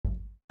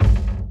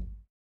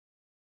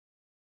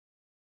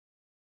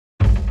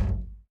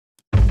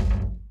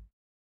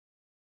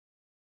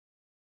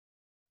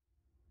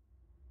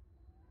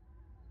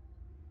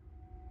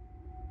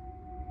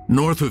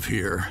North of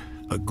here,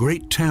 a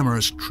great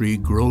tamarisk tree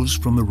grows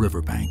from the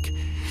riverbank.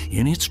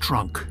 In its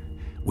trunk,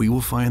 we will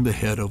find the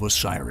head of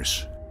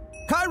Osiris.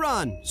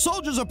 Chiron!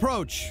 Soldiers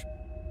approach!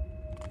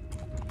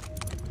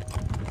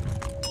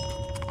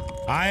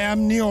 I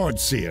am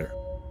Njordseer.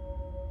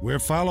 We're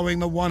following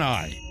the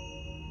One-Eye.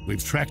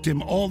 We've tracked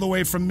him all the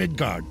way from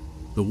Midgard.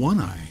 The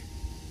One-Eye?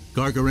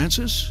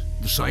 Gargarensis?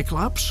 The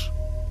Cyclops?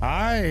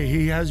 Aye,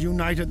 he has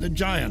united the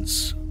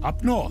giants,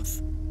 up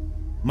north.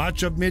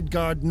 Much of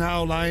Midgard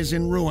now lies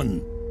in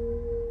ruin.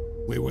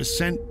 We were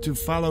sent to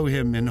follow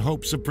him in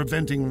hopes of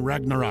preventing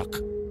Ragnarok.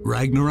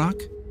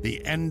 Ragnarok?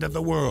 The end of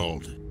the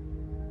world.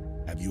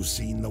 Have you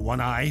seen the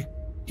One-Eye?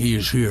 He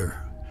is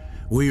here.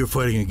 We are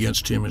fighting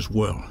against him as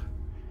well.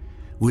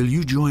 Will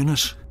you join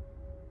us?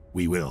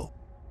 We will.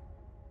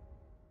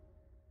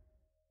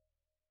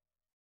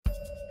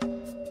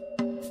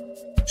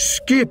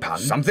 Skipan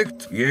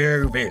samþykkt,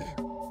 ég vil.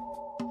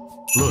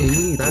 Look,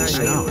 the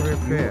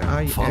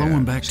scout. Follow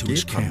him back to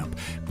his camp.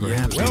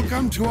 Perhaps.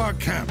 Welcome to our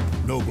camp,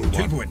 noble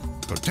one.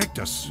 Protect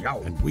us,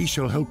 and we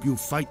shall help you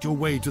fight your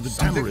way to the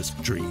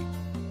tamarisk tree.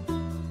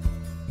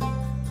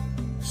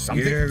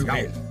 Samþykkt, ég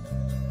vil.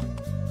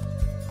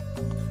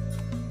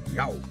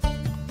 Já.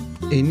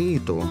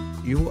 Enito,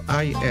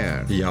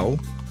 UIR. Já.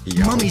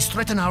 Mummies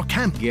threaten our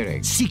camp.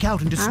 Gerig. Seek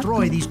out and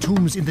destroy these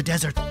tombs in the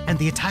desert, and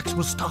the attacks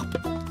will stop.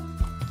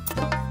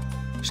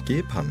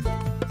 Skipan.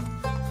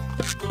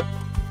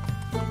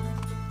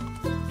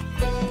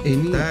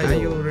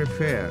 Enito,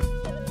 refer.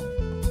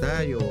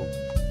 Dayo.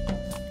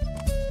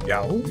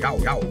 Já, já,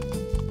 já.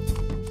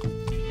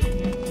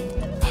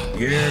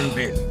 Ég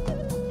vil.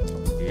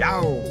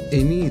 Já.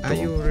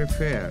 Enito,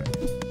 refer.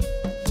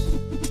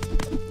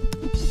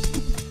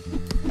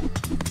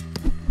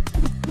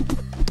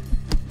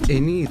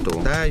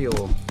 Enito,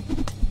 Dayo.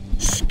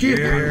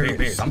 Skipan, ég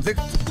vil.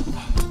 Samþykkt.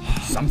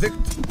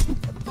 Samþykkt.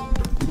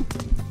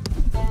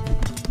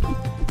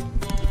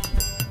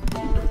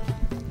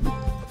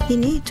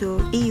 Enito,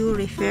 EU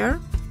refer.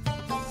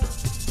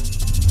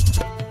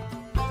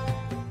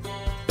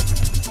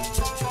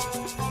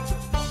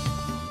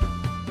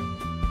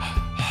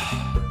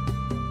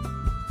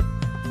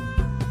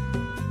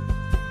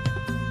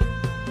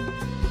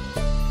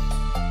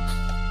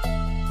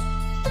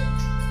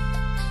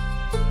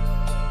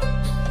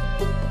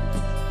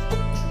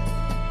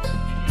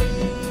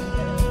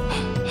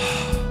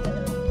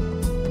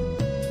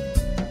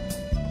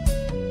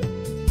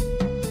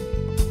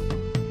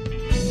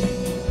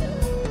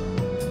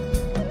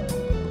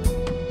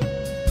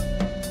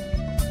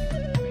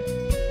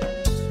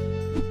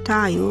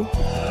 Tayo.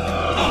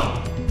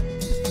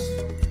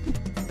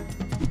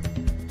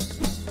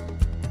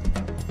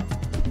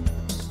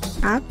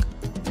 Ak.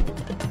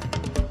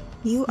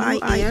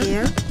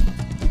 UIR.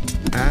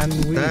 And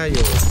we.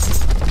 Dayo.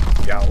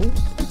 Já.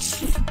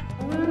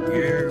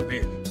 Ég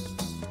vil.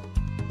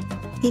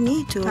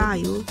 Enito.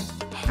 Tayo.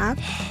 Ak.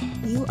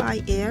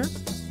 UIR.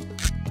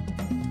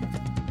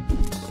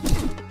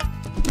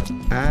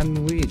 And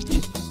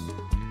which.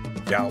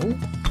 Já.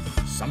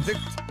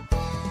 Samþykkt.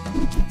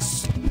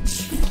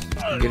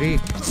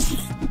 Greek.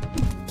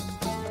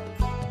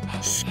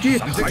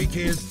 Skip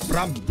hækið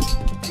fram.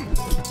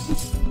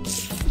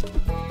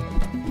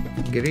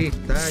 Greek,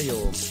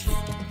 Dayo.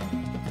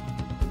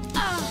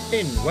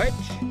 In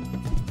wedge.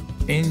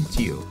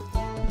 Into.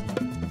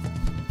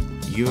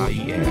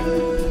 UIR.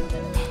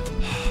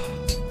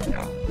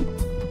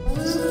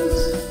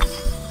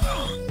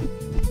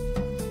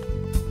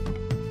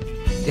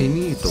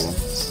 Enito.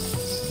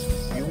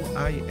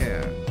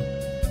 UIR.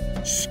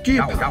 Skip.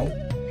 Já,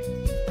 já.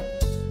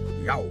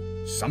 Já,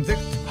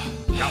 samþykkt.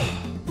 Já,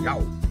 já.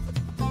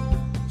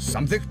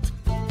 Samþykkt.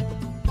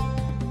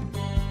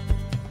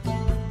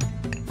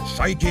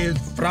 Sækið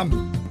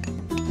fram.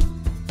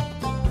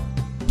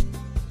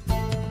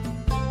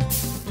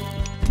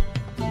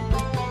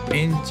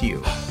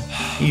 Into.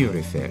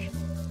 Urifer.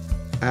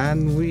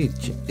 And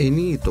which.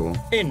 Enito.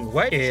 In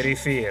wedge.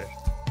 Erifir.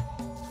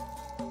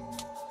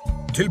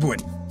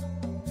 Tilbúin.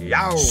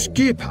 Já.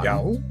 Skipan. Já.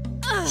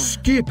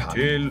 Skipan.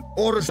 Til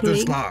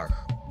orustuslag.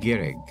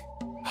 Gerig.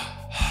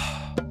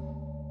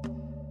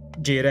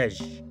 Girej.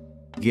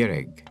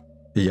 Gerig.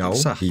 Já.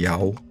 Satt. Já.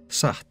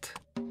 Satt.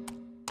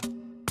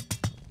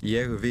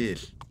 Ég vil.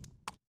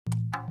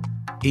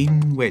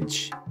 In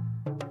wedge.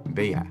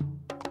 Beja.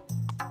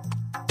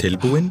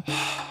 Tilbúin.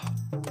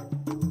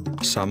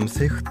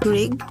 Samþykkt.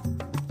 Grig.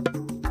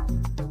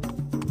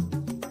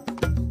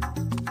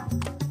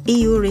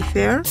 EU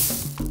refer.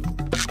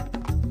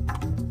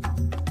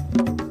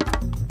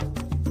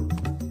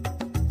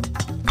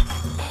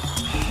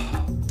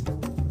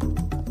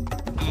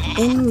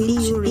 In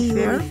which EU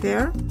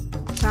refer.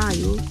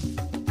 Tayo.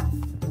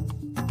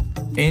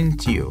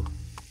 Into.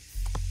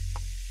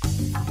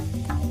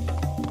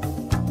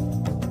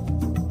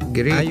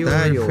 Greek,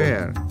 Dayo.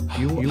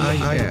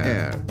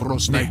 UIR.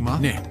 Prosnegma.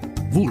 Ne.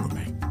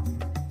 Vulme.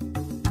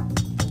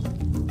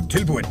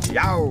 Tilbúin.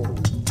 Já.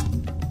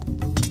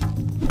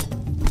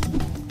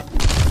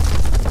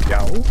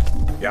 Já.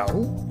 Já.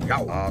 Já.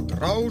 Að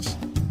rás.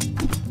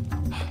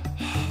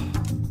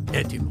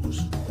 Étimos.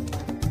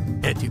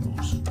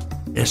 Étimos.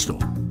 Esto.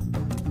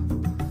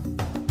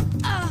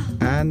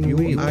 And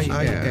which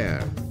I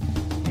air.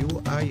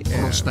 You I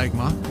air.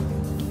 Prostagma.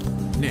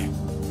 Ne.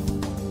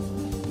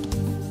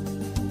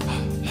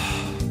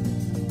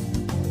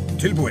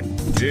 Tilbúin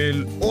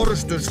til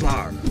orrustu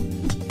slag.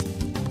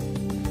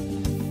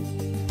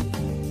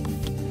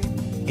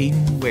 In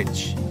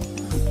which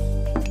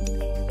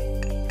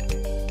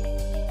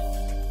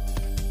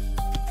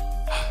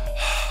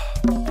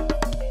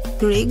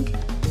Grig,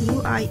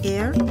 UI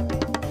air.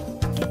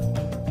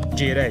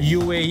 Girej.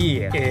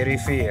 UAE.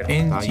 Erifir.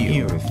 into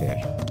Urifer.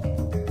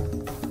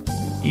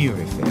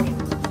 Urifer.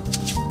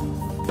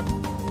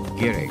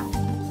 Gereg.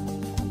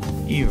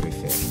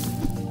 Urifer.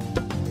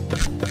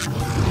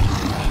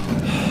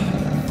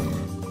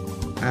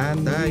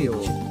 And Tayo.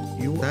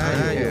 You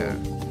I air.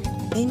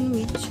 In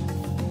which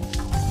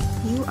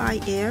UI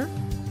air.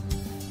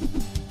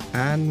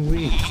 And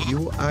which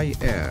you I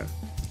air.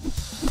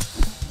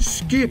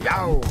 Skip.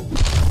 Jau.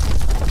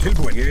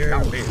 Tilbúin.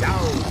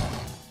 Jau.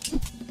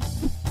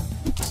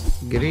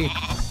 Great.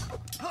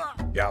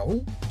 Já.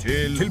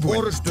 Til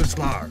orrustu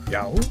slag.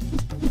 Já.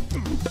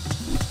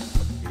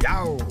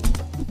 Já.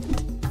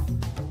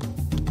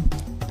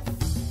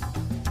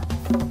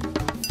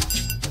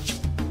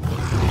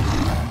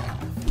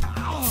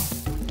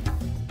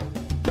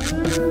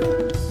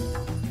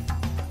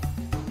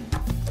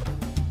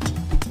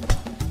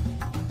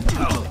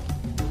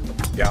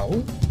 Já.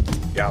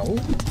 Já.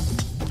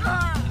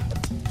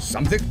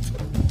 Samþykkt.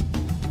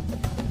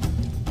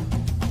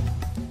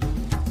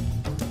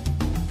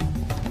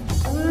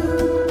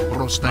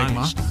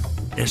 Prostagma.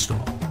 Esto.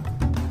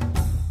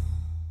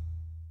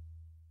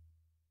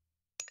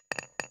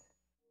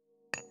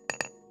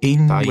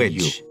 In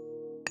which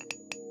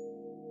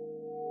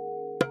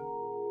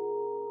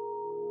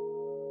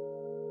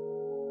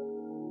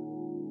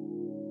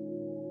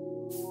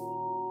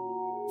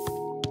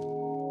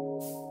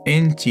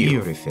into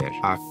Urifer.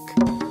 Ak.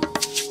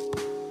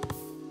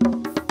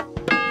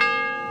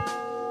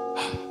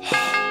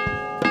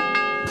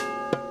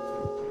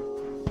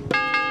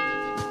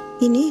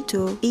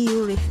 Inito,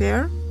 EU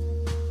refer.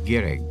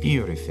 Gereg.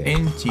 Urifer.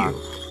 Into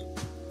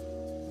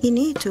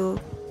Inito,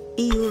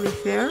 EU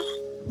refer.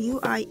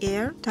 UI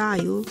air.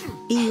 Tayo,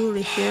 EU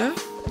refer.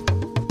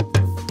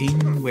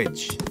 in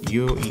which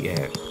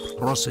UER.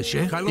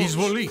 Πρόσεχε.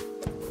 Εισβολή.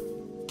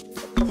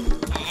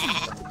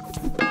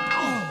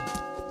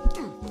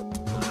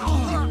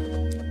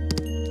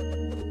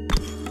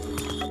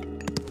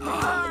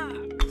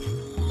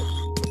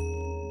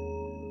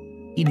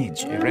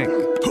 Inage erect.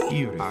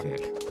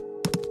 Urifer.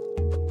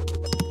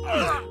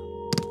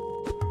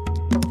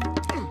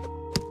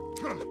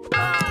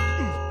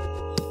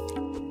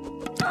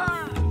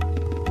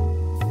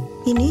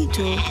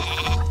 Inito,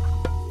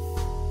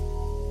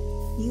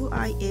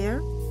 UI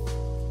air.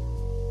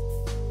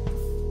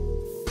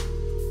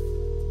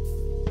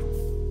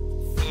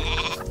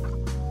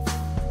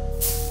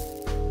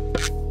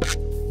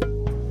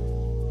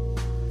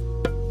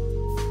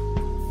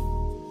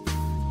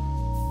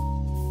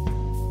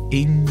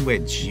 In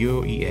which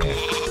UER.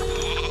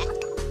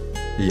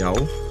 Já.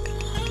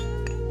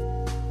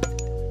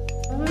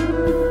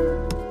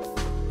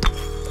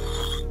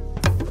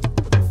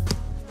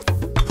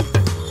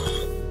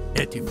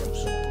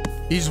 Έτοιμος.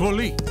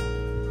 Εισβολή.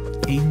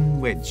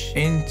 In which.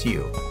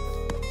 Into.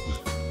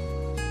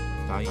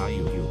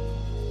 Tayu.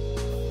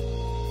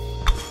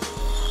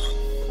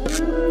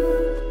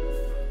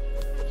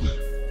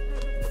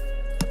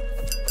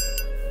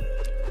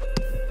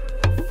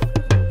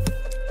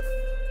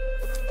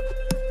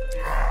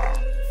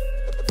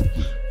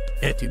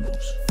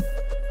 Έτοιμος.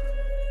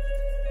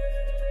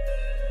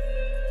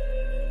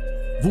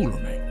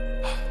 Βούλομε.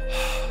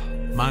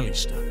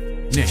 Μάλιστα.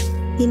 Ναι.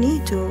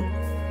 Inito,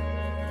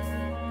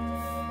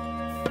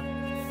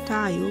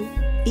 Tayo,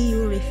 EU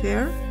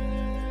refer.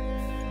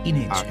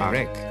 Inage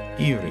erect.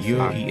 UER.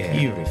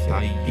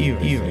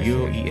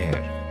 UER.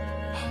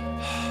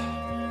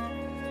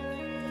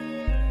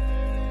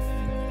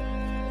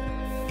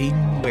 In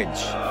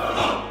which.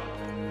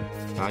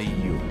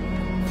 Tayu.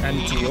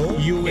 NTO.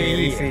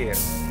 UAE.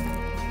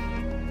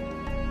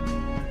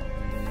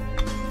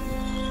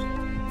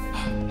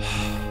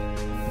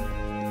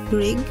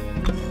 Grig,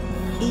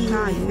 EU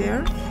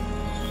refer.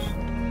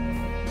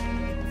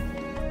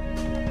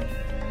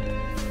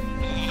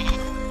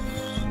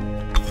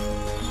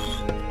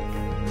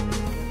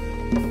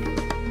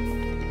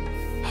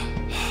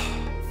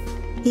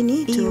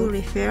 Inito, EU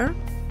refer.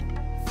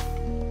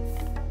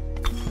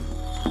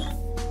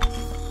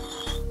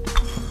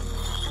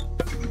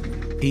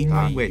 In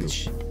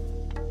which.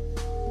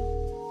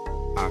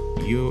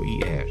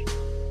 UER.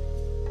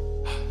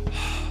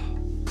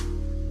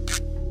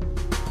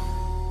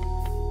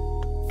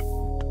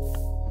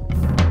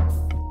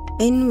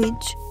 In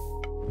which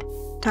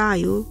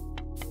Tayo.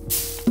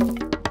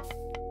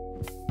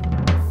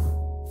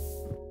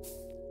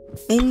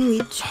 In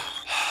which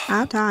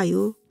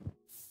Tayo.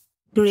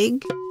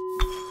 Grig,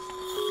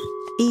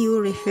 EU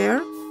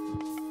refer.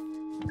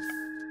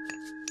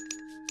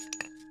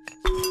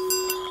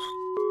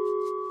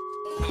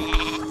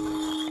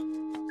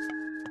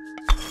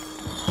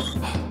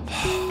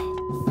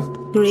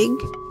 Rig.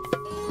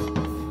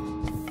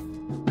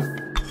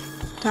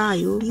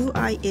 Tayo.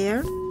 UIR.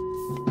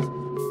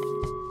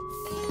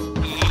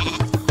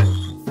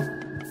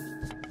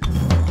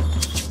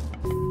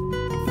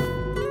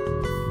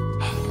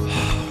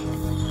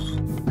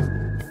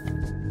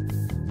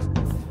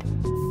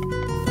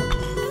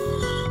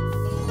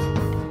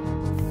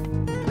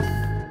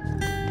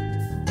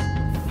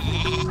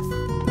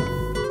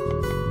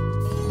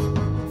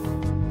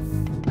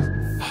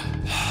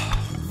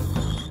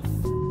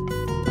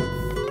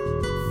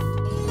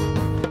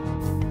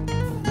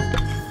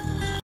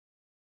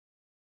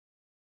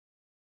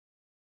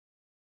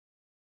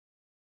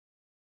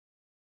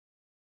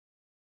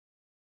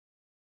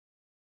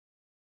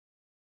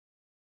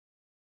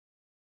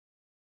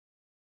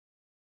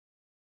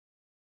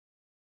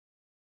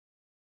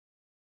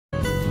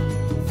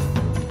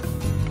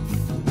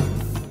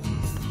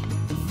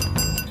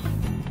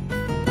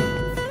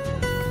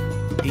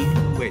 In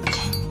which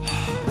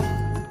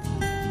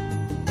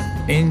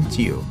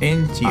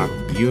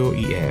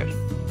UER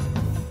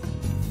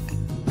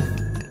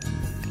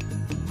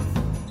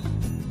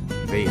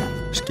Vea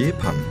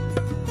Skipan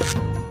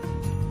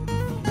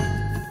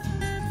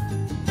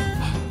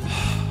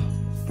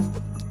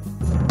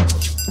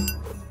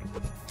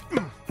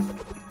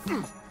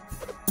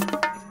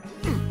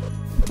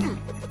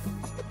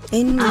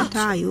In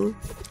tayo.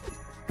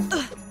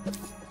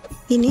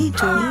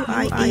 Inito.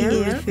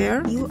 UIR.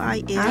 Refer.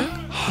 UIR.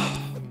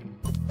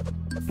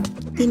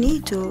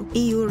 Inito.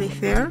 EU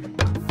refer.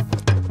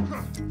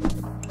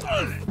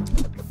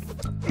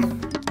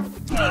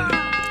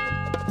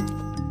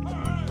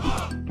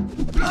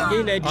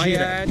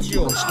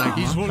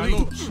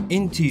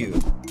 Into you.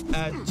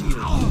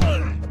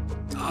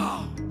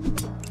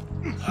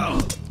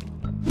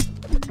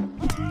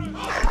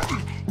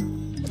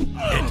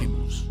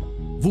 Έτοιμος.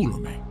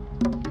 Βούλομαι.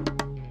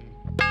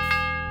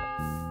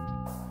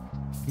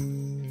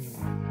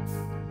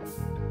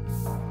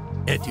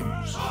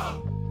 Έτοιμος.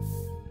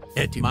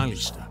 Έτοιμος.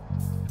 Μάλιστα.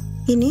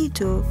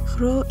 Inito.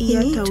 Χρο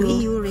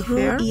ιαταουί. EU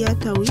refer.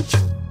 Ιαταουί.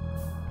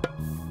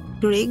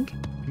 Rig.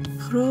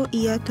 Χρο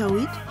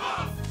ιαταουί.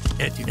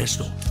 Έτοιμος.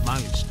 Έστω.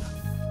 Μάλιστα.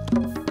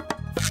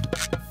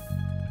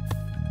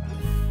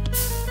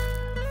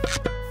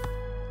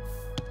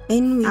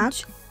 In which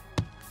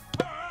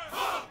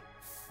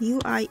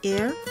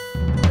UIR.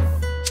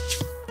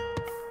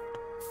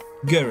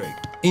 Gehrig.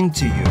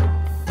 Into you.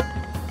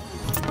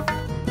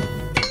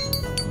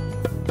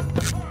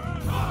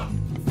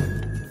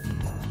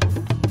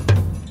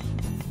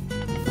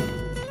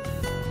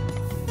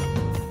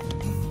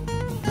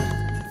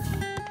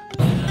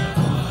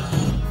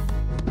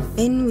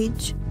 In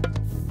which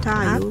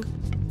tayo.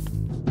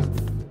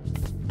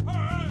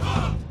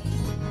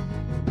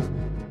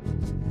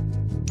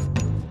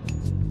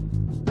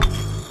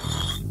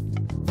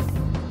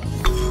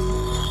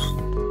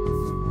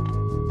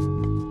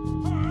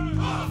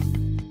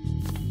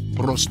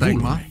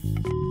 Πρόσταγμα.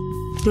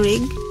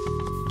 Rig.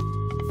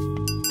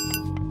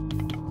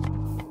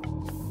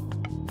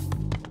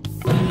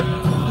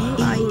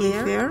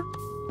 UIR.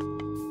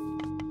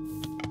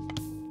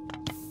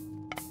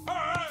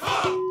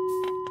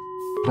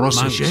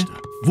 Πρόσεχε.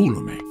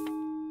 Βούλομαι.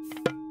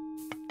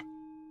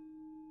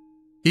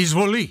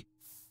 Εισβολή.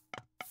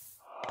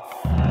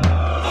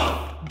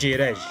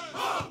 Jirej.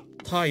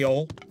 Tayo.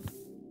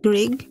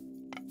 Rig.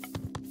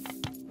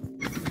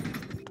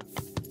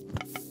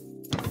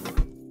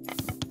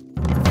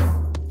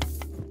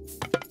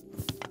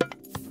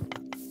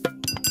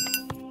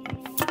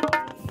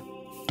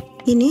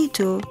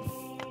 Inito.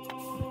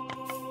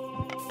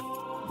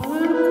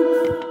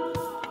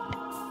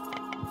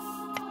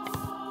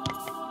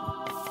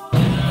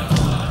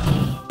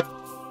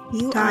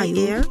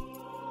 UIR.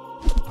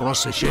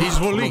 Πρόσεχε.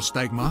 Εισβολή.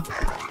 Πρόσταγμα.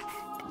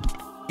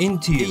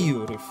 Into you.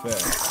 EU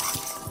refer.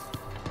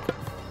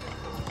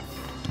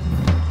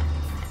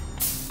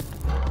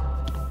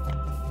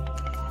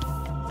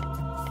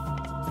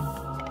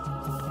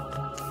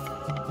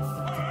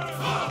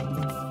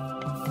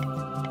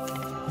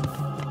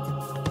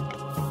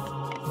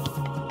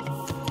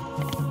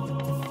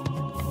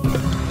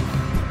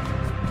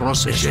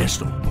 Πρόσεχε.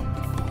 Έστω.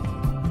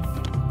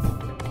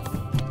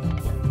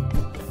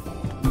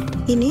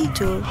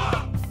 Inito.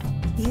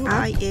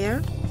 UIR.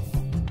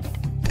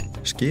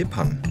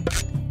 Skipan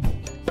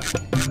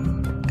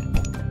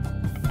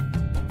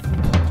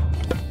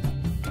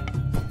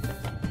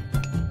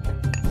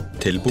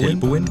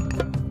Tilbúin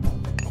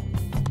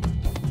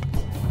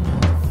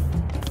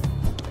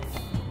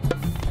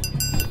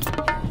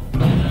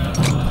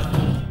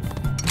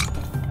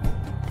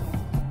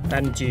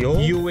Antio.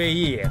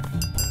 UAE.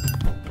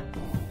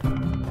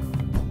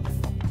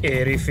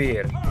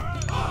 Erifir.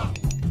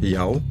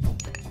 Já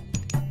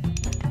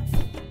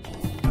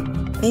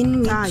In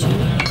which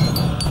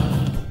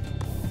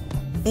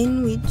in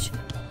which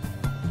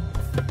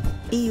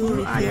EU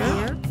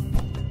refer.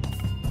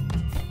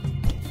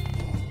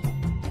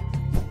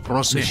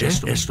 Πρόσεχε.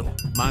 Έστω.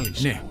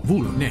 Μάλιστα. Ναι.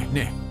 Βούλο. Ναι.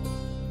 Ναι.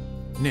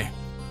 Ναι.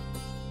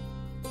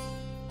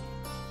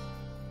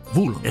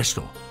 Βούλο.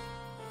 Έστω.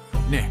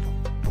 Ναι.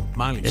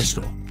 Malis.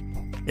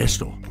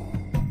 Esto.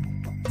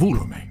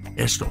 Vúlome.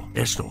 Esto.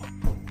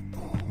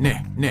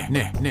 Ne.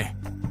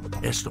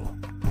 Esto.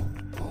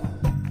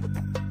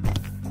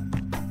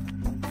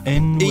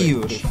 En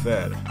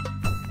refer.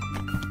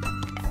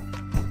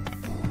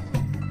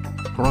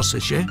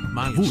 Procesce.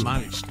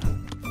 Malis.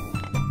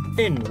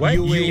 In which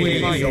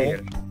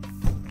UAE.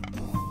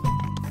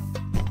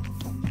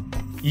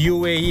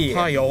 UAE.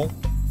 Tayo.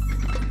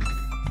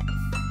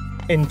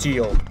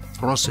 Intio.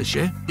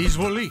 Procesce.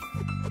 Izvoli.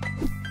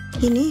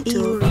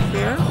 Inito.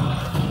 Refer.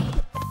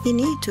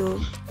 Inito.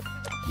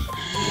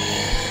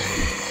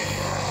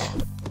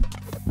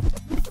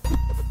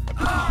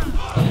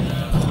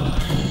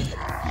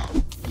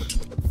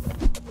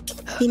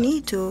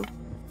 Inito.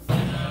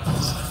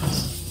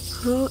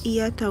 Ro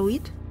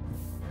iatawit.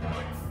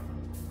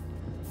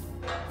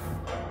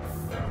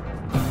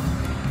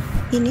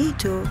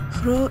 Inito.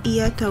 Ro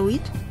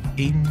iatawit.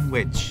 In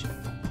which.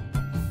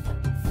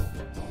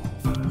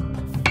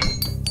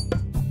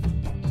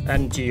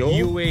 Antio.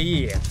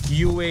 UAE.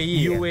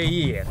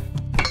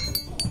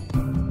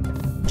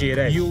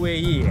 Jirej.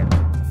 UAE.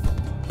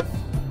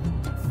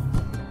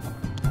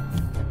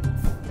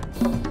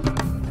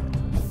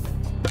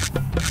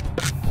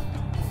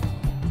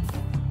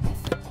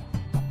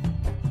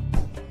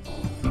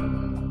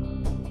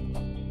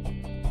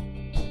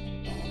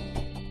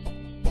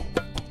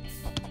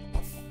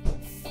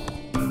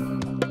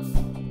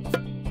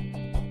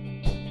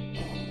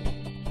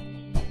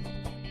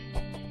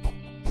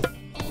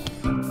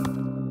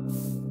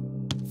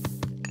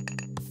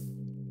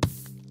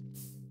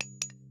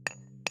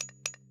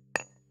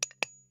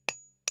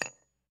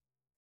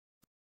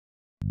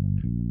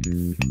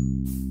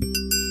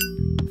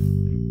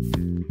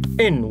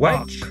 In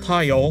wedge.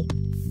 Tayo.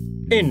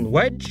 In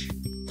wedge.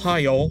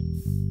 Tayo.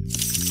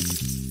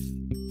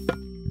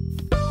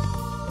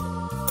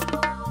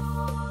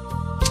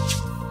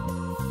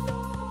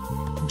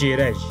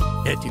 Jirej.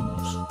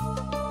 Έτοιμος.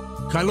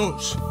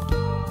 Καλώς.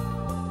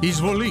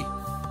 Εισβολή.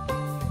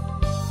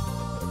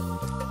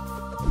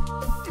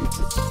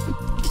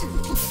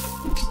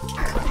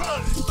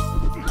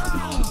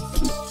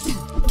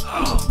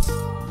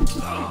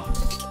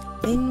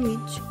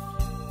 Enwich.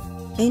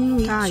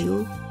 Tayo.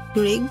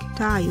 Rig.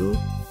 Tayo.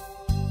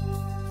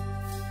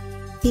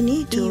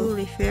 Inito. You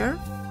refer.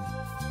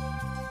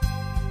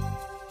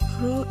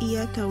 Ro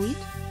iatawit.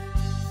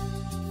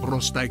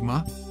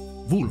 Πρόσταγμα.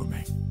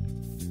 Βούλομαι.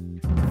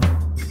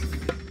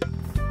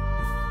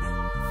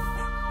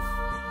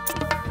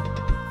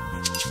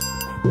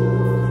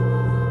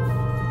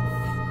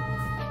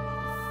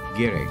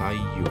 Gerek.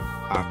 Tayo.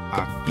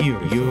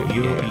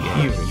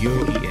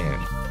 UER.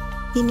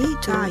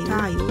 Inito.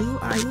 Tayo.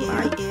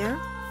 UIR.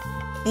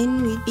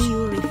 Enwich. You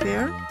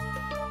refer.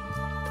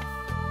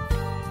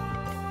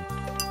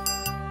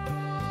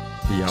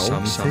 Yaw.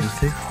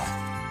 Something.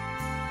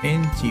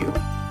 Intio.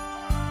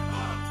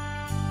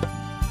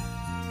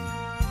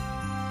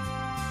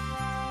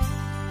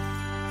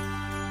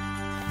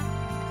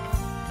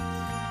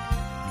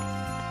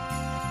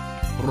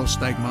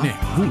 Πρόσταγμα. Ναι.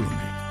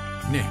 Βούλομαι.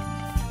 Ναι.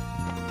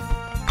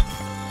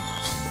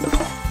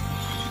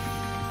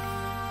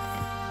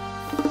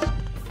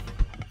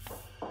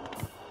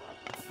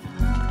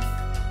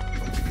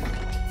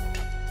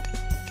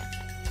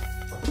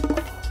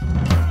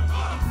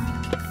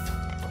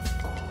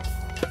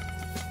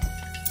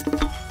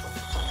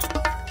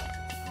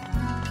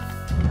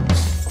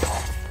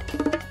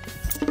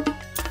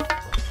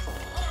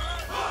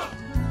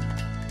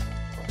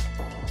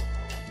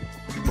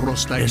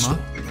 Πρόσταγμα.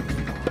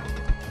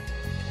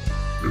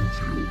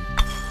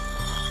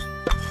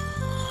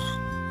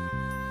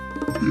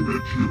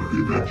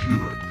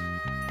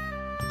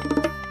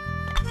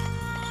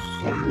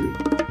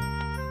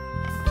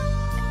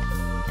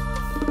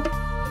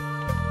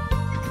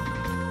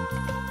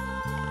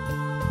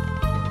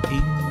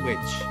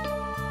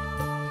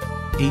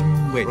 In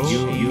which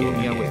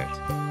UER.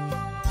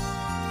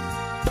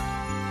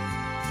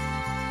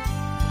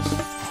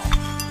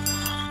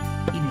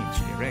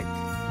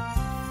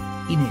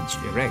 Inage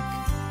direct.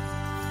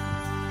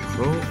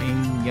 Pro in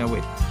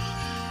Yawit.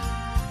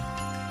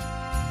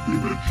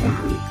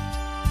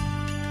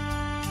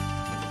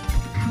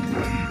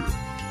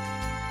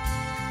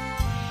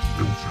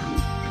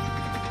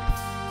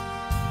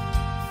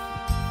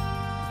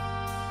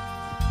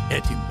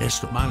 Έτοιμο.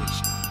 Έστω.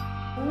 Μάλιστα.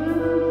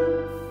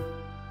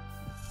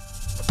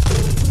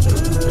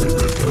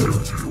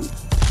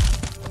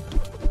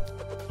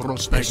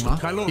 Πρόσταγμα.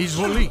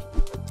 Εισβολή.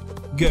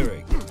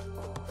 Gerek.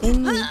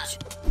 Enwich.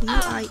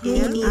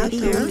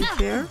 UIR.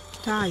 Refer.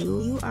 Tayo.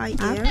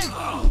 UIR.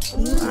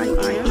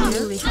 UIR.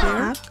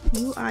 Refer.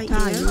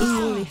 UIR.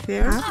 EU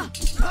refer.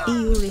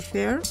 EU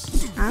refer.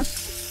 Up.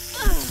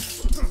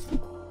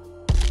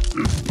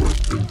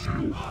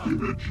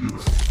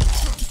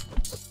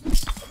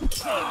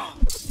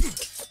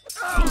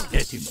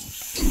 Έτοιμος.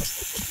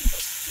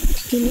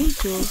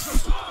 Inito.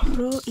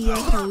 Pro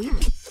iatawit.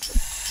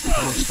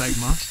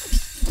 Πρόσταγμα.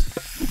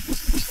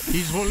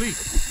 Εισβολή.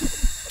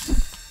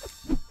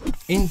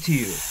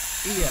 Intio.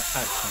 Ia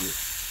atio.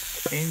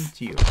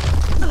 Into you.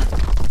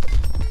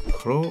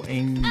 Throw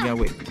in your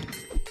wit.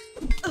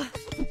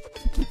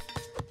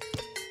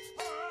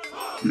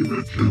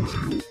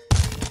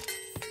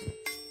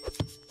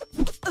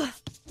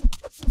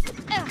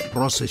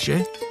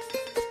 Proseše.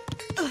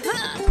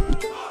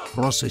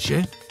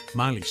 Proseše.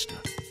 Malista.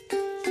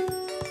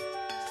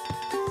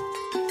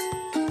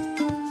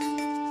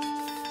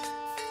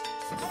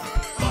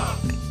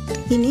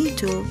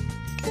 Inito.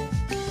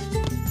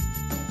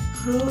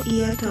 Ro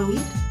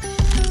iatawit.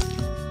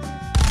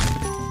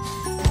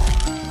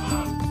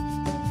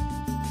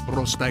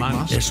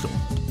 Prostigmas. Esto.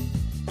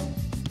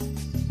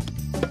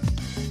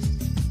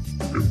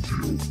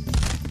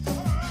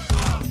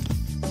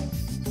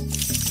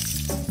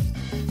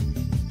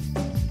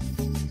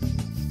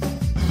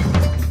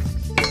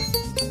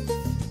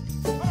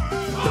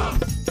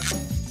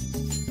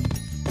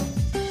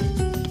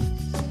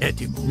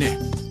 Etimo. Ne.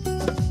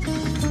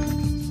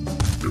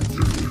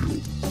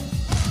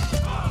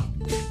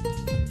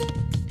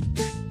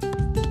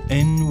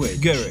 En wedge.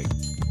 Gerig.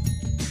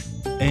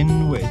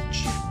 En wedge.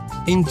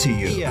 Into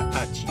you. Here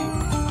at you.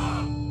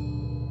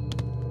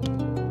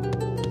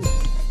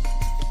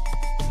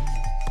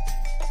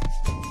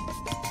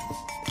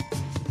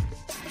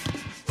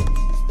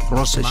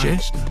 Proseše.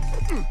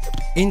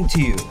 Into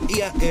you.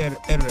 Here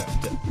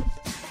erect.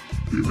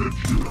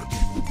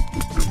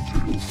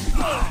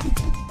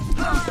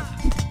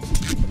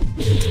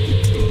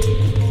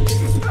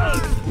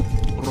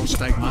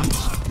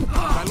 Prostigmas.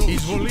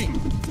 Izvolim.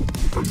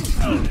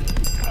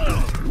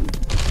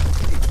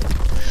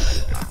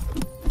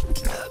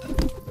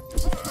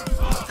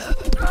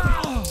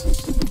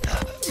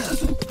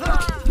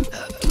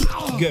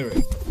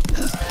 Gerig.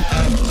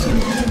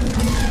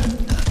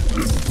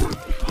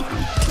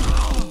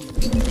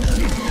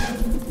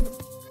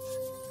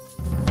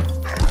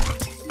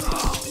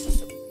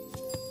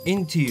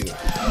 Into you.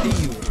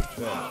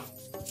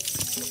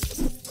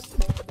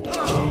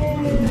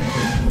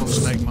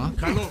 Prostigma.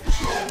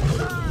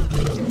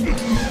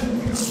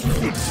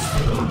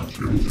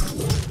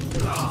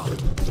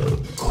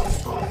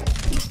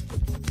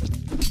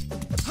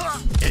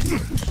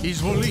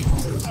 Izvolim.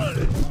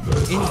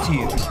 Into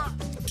you.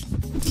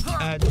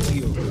 At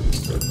you.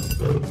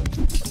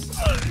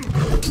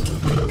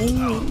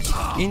 Enwich.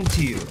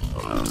 Into you.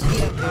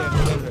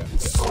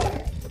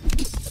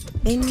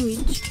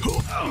 Enwich.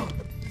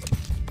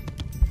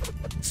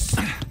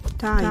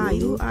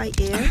 Tayu I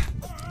air.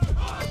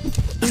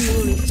 EU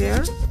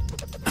repair.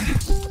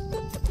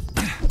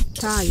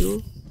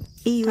 Tayu.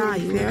 EU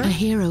repair. A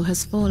hero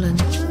has fallen.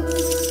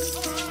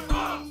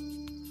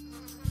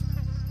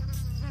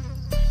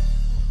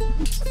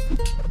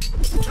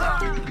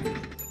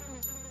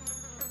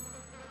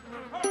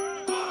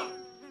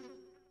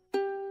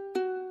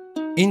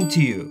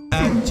 Into you.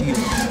 At you.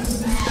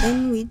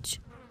 Enwich.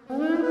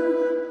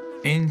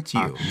 Into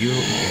you. You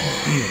are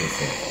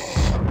beautiful.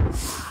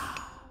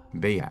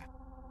 Bea.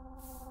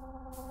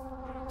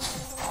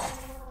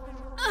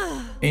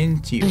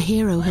 Into A you.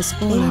 hero has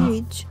fallen.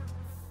 Enwich.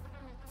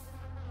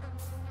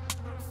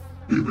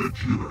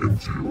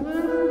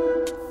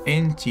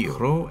 Into you.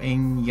 Throw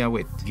in your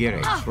wit.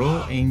 Gerig.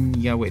 Throw in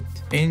your wit.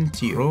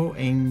 Into you. Throw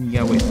in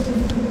your wit.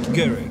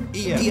 Gerig.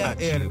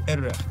 Here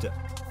erect.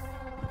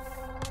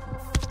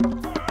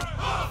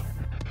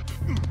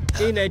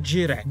 In a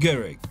jirek.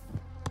 Gerig.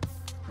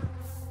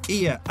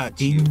 Here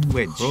at you. In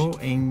wedge. Throw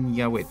in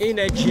your wit. In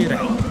a jirek.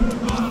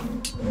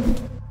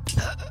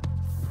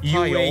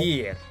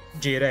 UAE.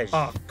 Jirej.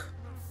 Ark.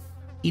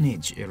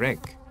 Inage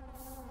erect.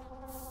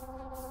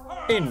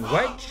 In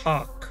wedge.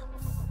 Ark.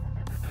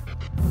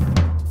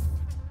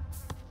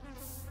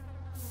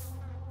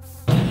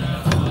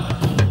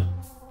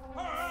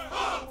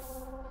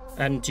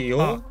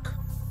 Antioch.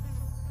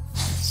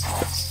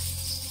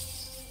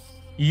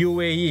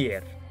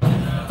 UAE.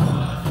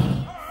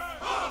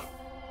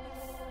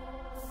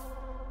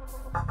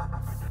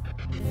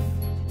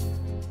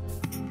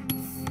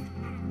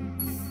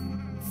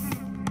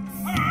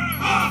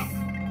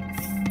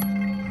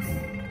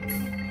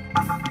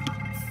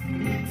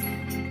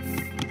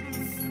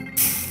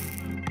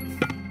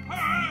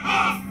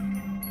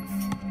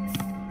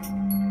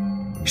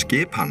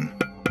 Skipan.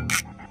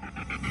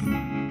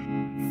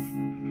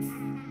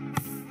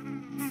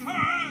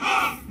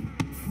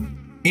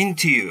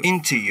 Into you.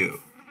 Into you.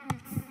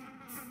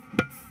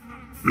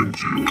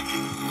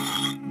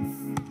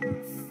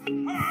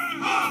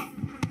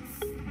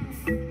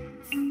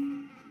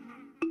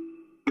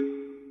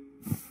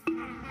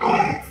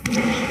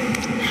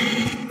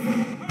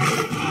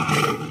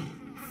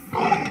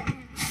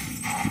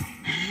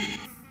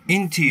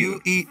 Into you.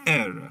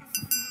 ER.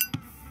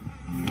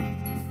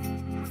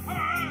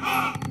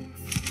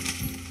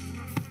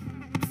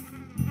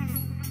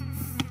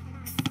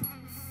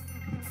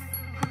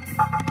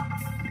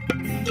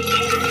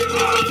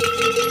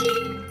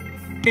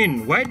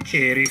 In wedge.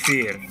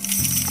 Erifir.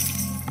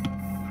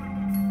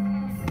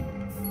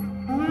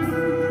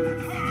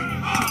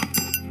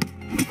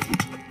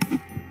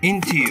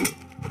 Into you.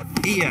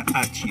 Here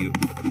at you.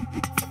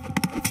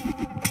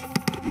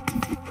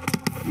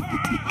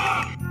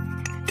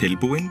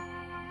 Tilbúin.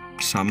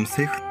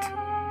 Samþykkt.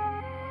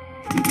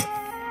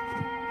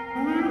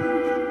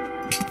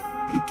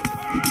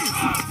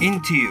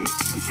 Into you.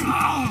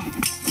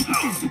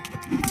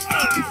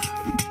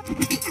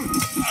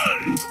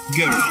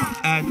 Girl,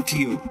 at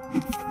you.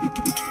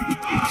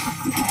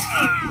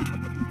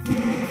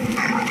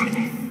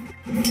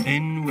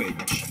 In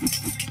which?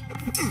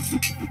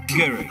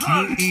 Girl,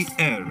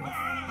 U-E-R.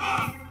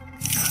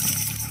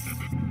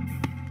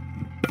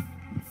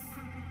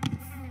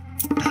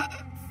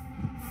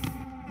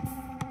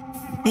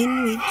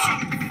 In which?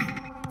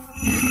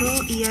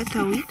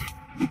 Ro-Ia-Tawit.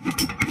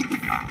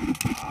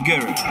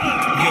 Girl,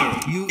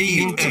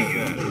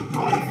 U-E-R.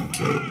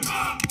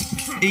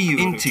 EU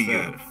into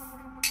you.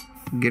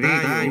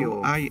 Great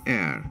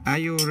U-I-R.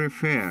 I-U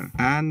refer.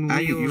 And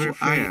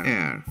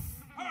U-I-R.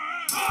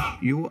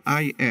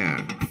 U-I-R.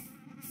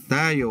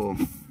 Tayo.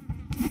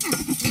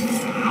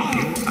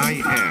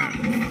 U-I-R.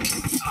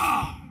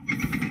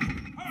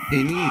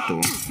 Inito.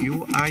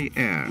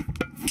 U-I-R.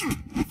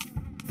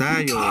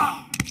 Tayo.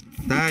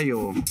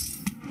 Tayo.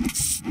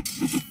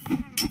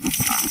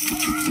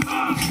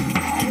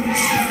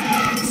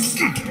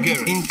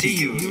 Girl, into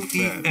you.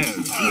 U-E-R.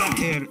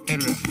 E-R-R.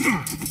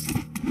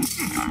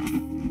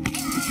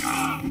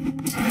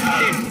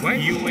 In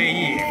which?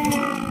 UAE.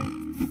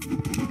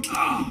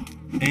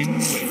 In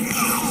which?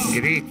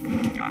 Greek.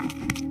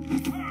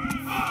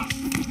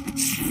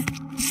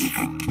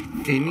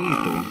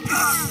 Inito.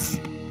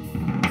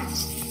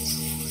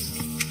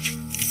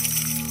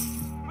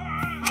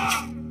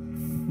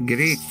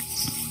 Greek.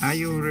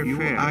 I-U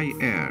refer.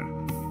 U-I-R.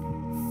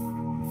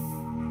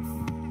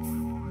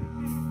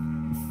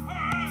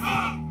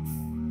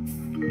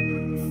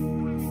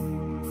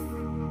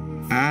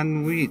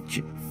 And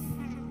which?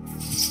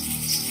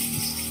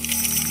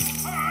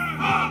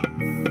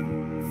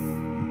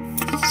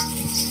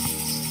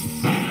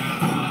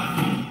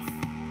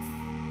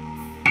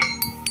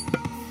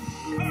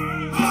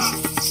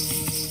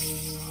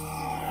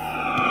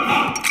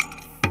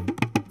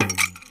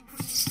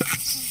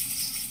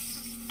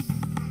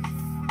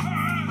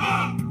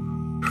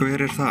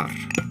 Hver þar?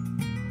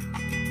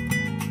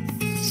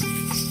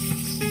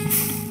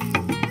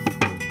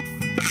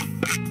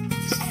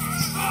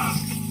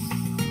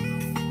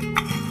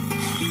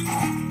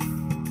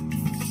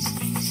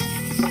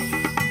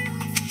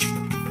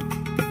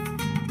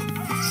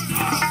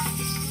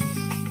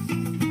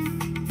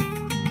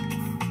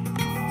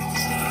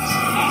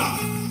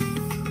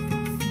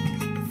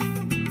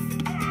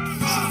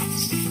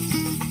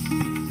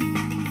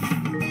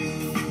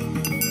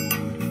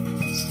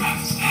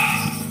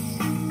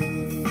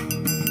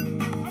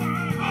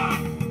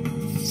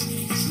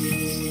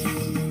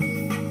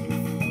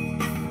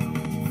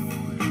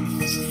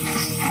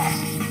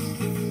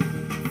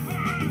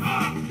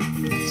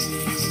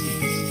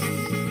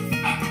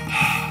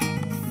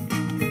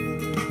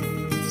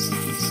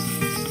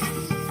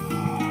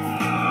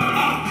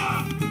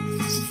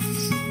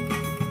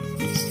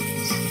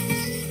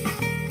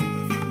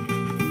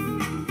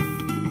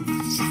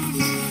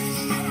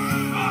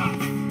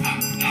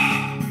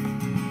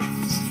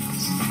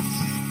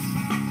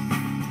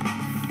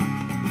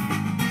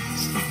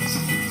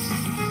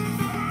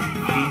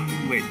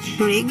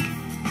 Rig.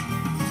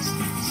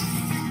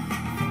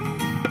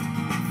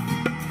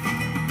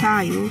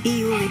 Tayo.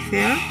 EU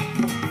refer.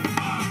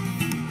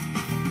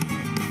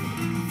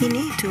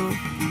 Inito.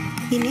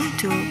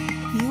 Inito.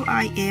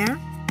 U-I-R.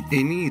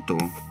 Inito.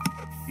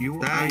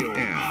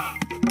 U-I-R.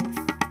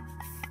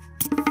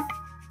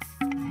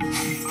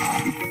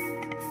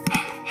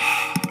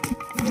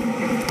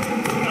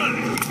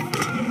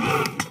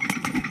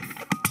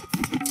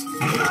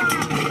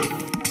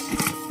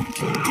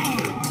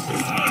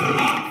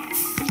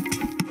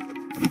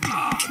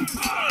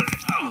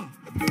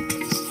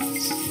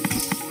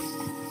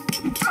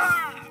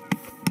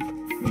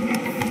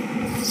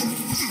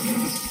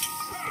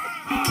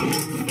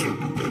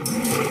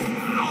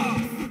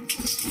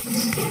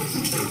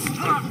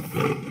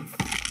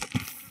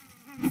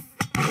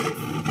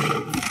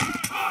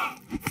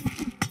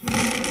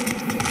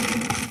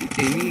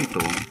 Inito.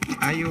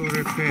 I-U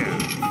refer.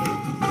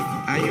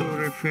 I-U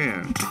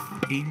refer.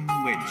 In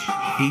which?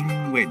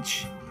 In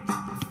which?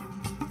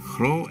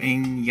 Hro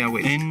en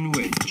Yahweh. In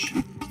which?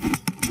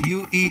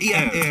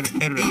 U-E-R.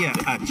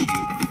 At you.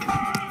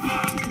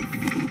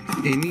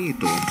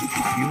 Inito.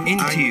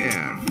 Into you.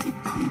 U-I-R.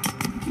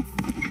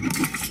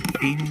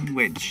 In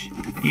which?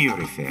 You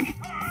refer.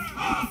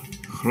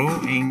 Hro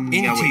en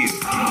Into Yahweh. you.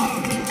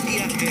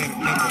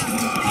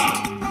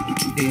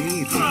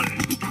 Inito.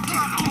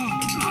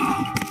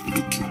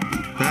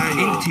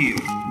 Tayo. Into you.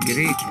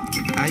 Greek.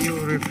 I-U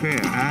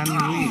refer. And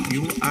with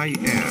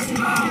U-I-R.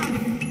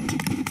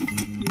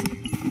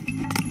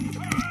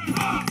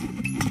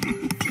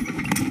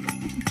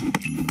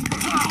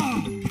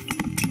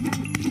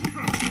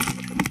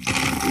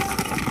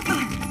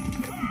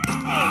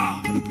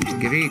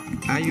 Greek.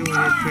 I-U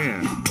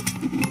refer.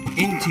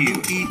 Into you.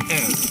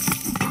 E-R.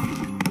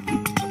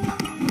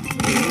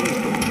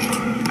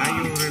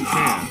 I-U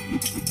refer.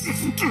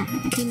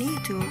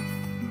 Inito.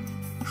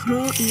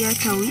 Hro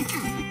Iatawit.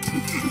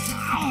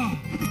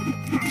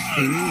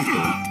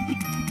 Inito.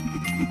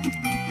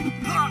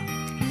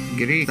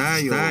 Greek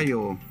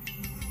tayo.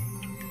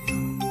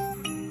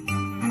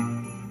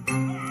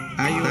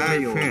 Ayo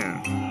refer.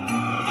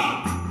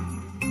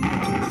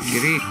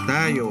 Greek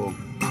tayo.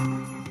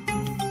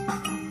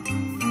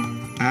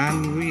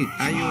 And which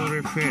ayo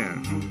refer.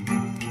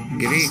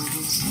 Greek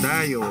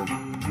tayo.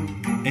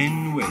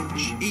 In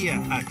which ia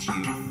at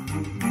you.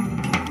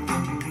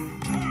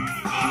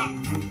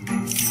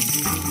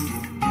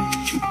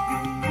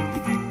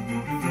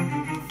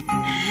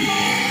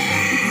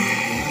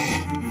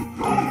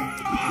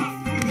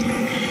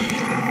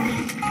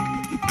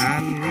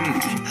 And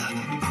which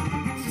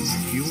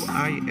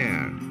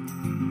UIR.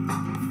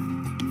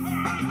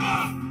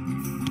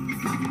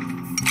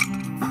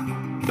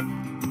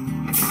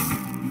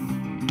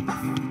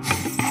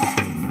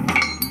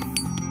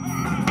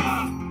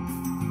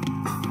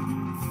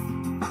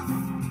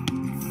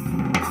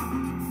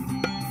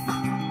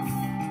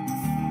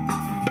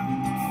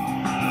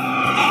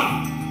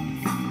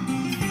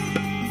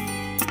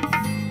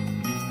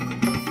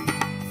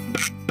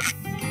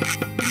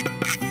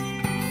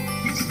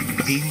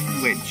 In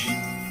which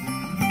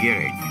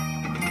Gerek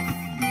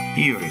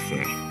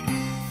Urifer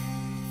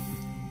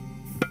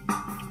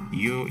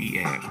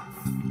UER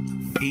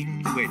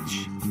in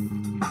which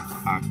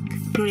Ak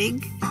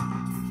Rig.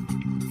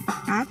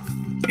 Ak.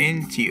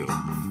 Entio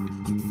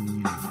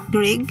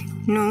Rig.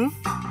 No.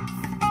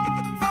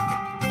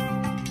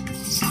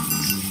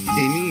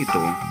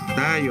 Inito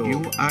tayo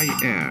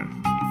UIR.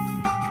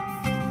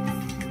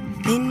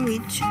 In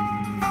which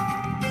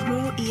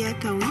Hro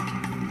Iatawit.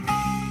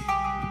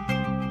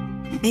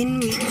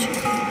 In which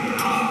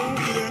Hro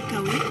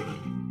Iatawit.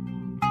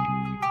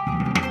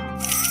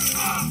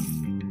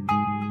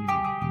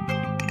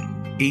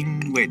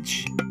 in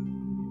which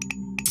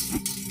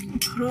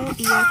Hro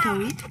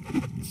Iatawit.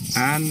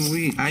 And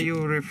which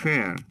ayo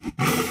refer.